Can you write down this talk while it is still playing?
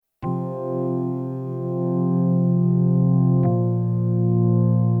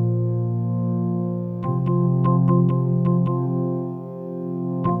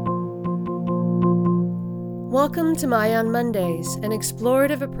Welcome to My on Mondays, an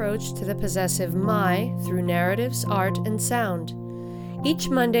explorative approach to the possessive my through narratives, art, and sound. Each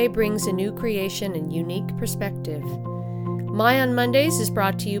Monday brings a new creation and unique perspective. My on Mondays is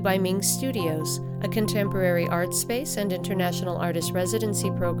brought to you by MING Studios, a contemporary art space and international artist residency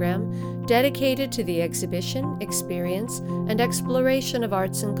program dedicated to the exhibition, experience, and exploration of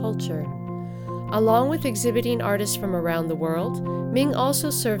arts and culture. Along with exhibiting artists from around the world, MING also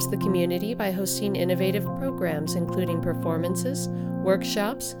serves the community by hosting innovative programs including performances,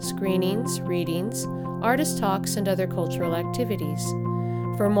 workshops, screenings, readings, artist talks, and other cultural activities.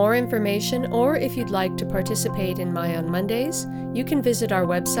 For more information, or if you'd like to participate in My on Mondays, you can visit our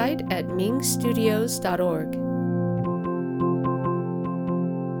website at mingstudios.org.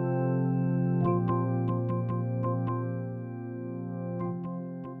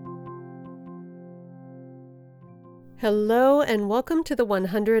 Hello, and welcome to the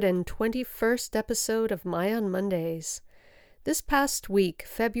 121st episode of My on Mondays. This past week,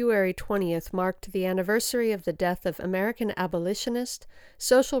 February 20th, marked the anniversary of the death of American abolitionist,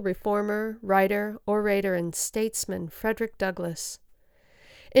 social reformer, writer, orator, and statesman Frederick Douglass.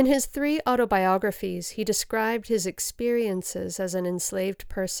 In his 3 autobiographies, he described his experiences as an enslaved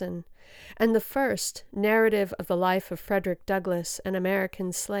person, and the first, Narrative of the Life of Frederick Douglass, an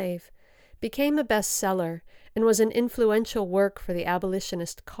American Slave, became a bestseller and was an influential work for the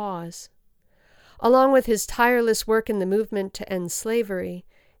abolitionist cause. Along with his tireless work in the movement to end slavery,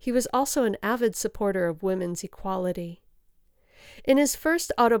 he was also an avid supporter of women's equality. In his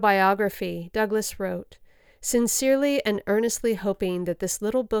first autobiography, Douglass wrote, "Sincerely and earnestly hoping that this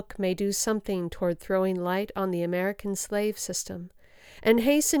little book may do something toward throwing light on the American slave system, and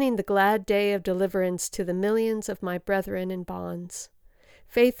hastening the glad day of deliverance to the millions of my brethren in bonds,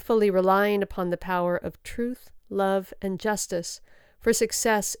 faithfully relying upon the power of truth, love, and justice for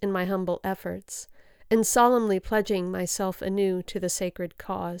success in my humble efforts, and solemnly pledging myself anew to the sacred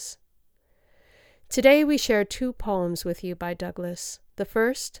cause." Today we share 2 poems with you by Douglass. The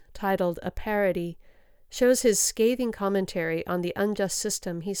first, titled A Parody, shows his scathing commentary on the unjust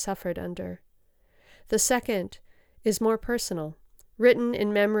system he suffered under. The second is more personal, written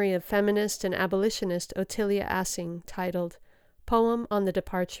in memory of feminist and abolitionist Ottilia Assing, titled Poem on the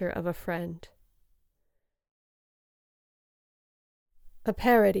Departure of a Friend. A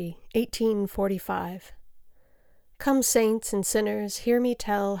Parody, 1845. Come, saints and sinners, hear me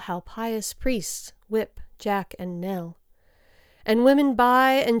tell how pious priests whip Jack and Nell, and women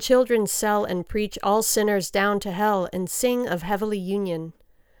buy and children sell and preach all sinners down to hell and sing of heavenly union.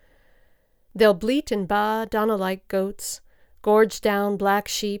 They'll bleat and baa Donna like goats, gorge down black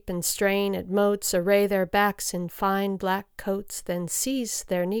sheep and strain at moats, array their backs in fine black coats, then seize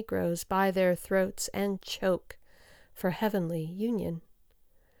their negroes by their throats and choke for heavenly union.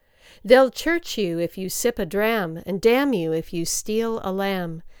 They'll church you if you sip a dram, and damn you if you steal a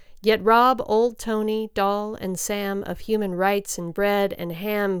lamb, yet rob old Tony, Doll, and Sam of human rights and bread and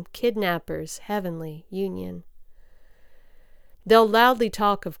ham, kidnappers, heavenly union. They'll loudly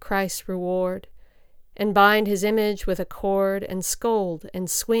talk of Christ's reward, and bind his image with a cord, and scold and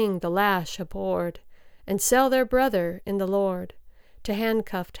swing the lash abhorred, and sell their brother in the Lord to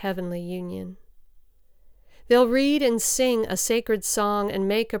handcuffed heavenly union. They'll read and sing a sacred song and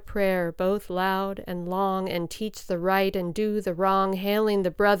make a prayer both loud and long, and teach the right and do the wrong, hailing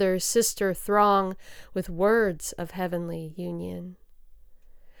the brother, sister throng with words of heavenly union.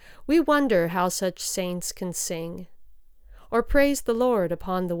 We wonder how such saints can sing, or praise the Lord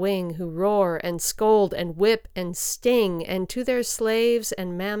upon the wing, who roar and scold and whip and sting, and to their slaves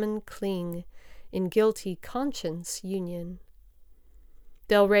and mammon cling in guilty conscience union.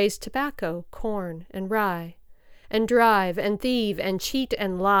 They'll raise tobacco, corn, and rye, and drive and thieve and cheat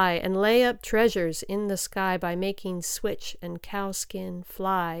and lie, and lay up treasures in the sky by making switch and cowskin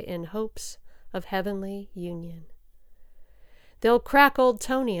fly in hopes of heavenly union. They'll crack old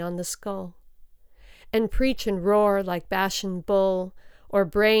Tony on the skull, and preach and roar like Bashan bull, or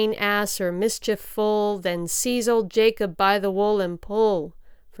brain ass or mischief full, then seize old Jacob by the wool and pull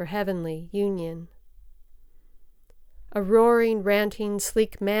for heavenly union. A roaring, ranting,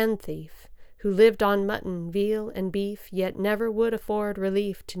 sleek man-thief, who lived on mutton, veal, and beef, yet never would afford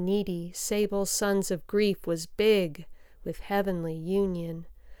relief to needy, sable sons of grief, was big with heavenly union.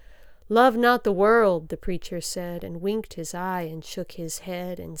 Love not the world, the preacher said, and winked his eye and shook his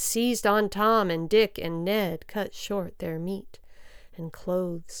head, and seized on Tom and Dick and Ned, cut short their meat and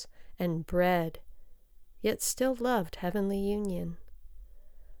clothes and bread, yet still loved heavenly union.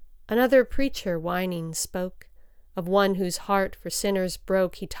 Another preacher whining spoke of one whose heart for sinners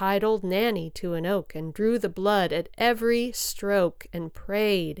broke. He tied old Nanny to an oak, and drew the blood at every stroke, and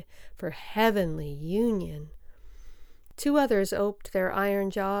prayed for heavenly union 2 others oped their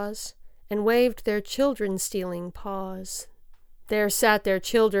iron jaws and waved their children-stealing paws. There sat their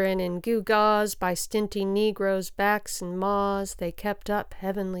children in gewgaws, by stinty negroes' backs and maws they kept up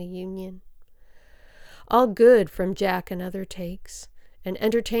heavenly union. All good from Jack another takes, and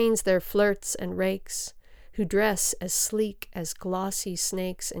entertains their flirts and rakes, who dress as sleek as glossy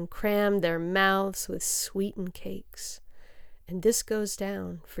snakes, and cram their mouths with sweetened cakes. And this goes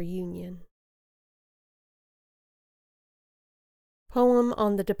down for union. Poem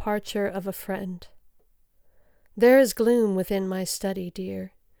on the Departure of a Friend. There is gloom within my study,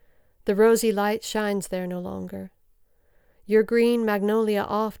 dear. The rosy light shines there no longer. Your green magnolia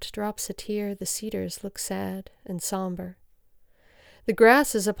oft drops a tear, the cedars look sad and somber. The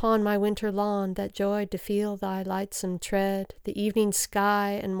grasses upon my winter lawn, that joyed to feel thy lightsome tread, the evening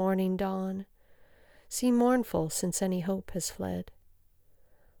sky and morning dawn, seem mournful since any hope has fled.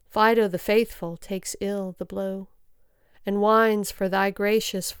 Fido the faithful takes ill the blow, and whines for thy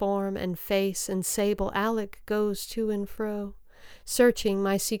gracious form and face, and sable Alec goes to and fro, searching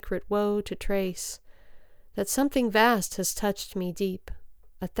my secret woe to trace, that something vast has touched me deep,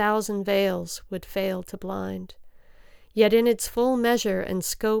 1,000 veils would fail to blind, yet in its full measure and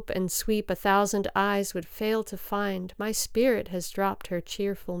scope and sweep 1,000 eyes would fail to find. My spirit has dropped her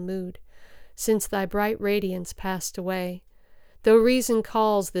cheerful mood, since thy bright radiance passed away, though reason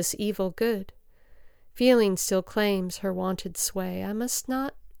calls this evil good. Feeling still claims her wonted sway. I must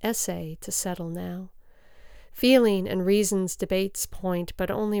not essay to settle now. Feeling and reason's debates point,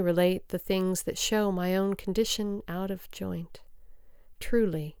 but only relate the things that show my own condition out of joint.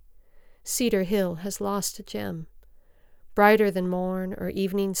 Truly, Cedar Hill has lost a gem, brighter than morn or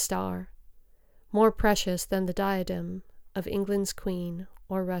evening star, more precious than the diadem of England's queen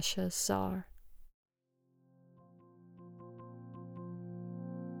or Russia's czar.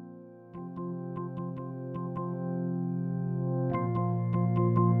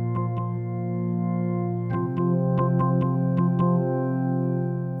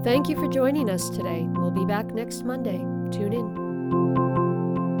 Thank you for joining us today. We'll be back next Monday. Tune in.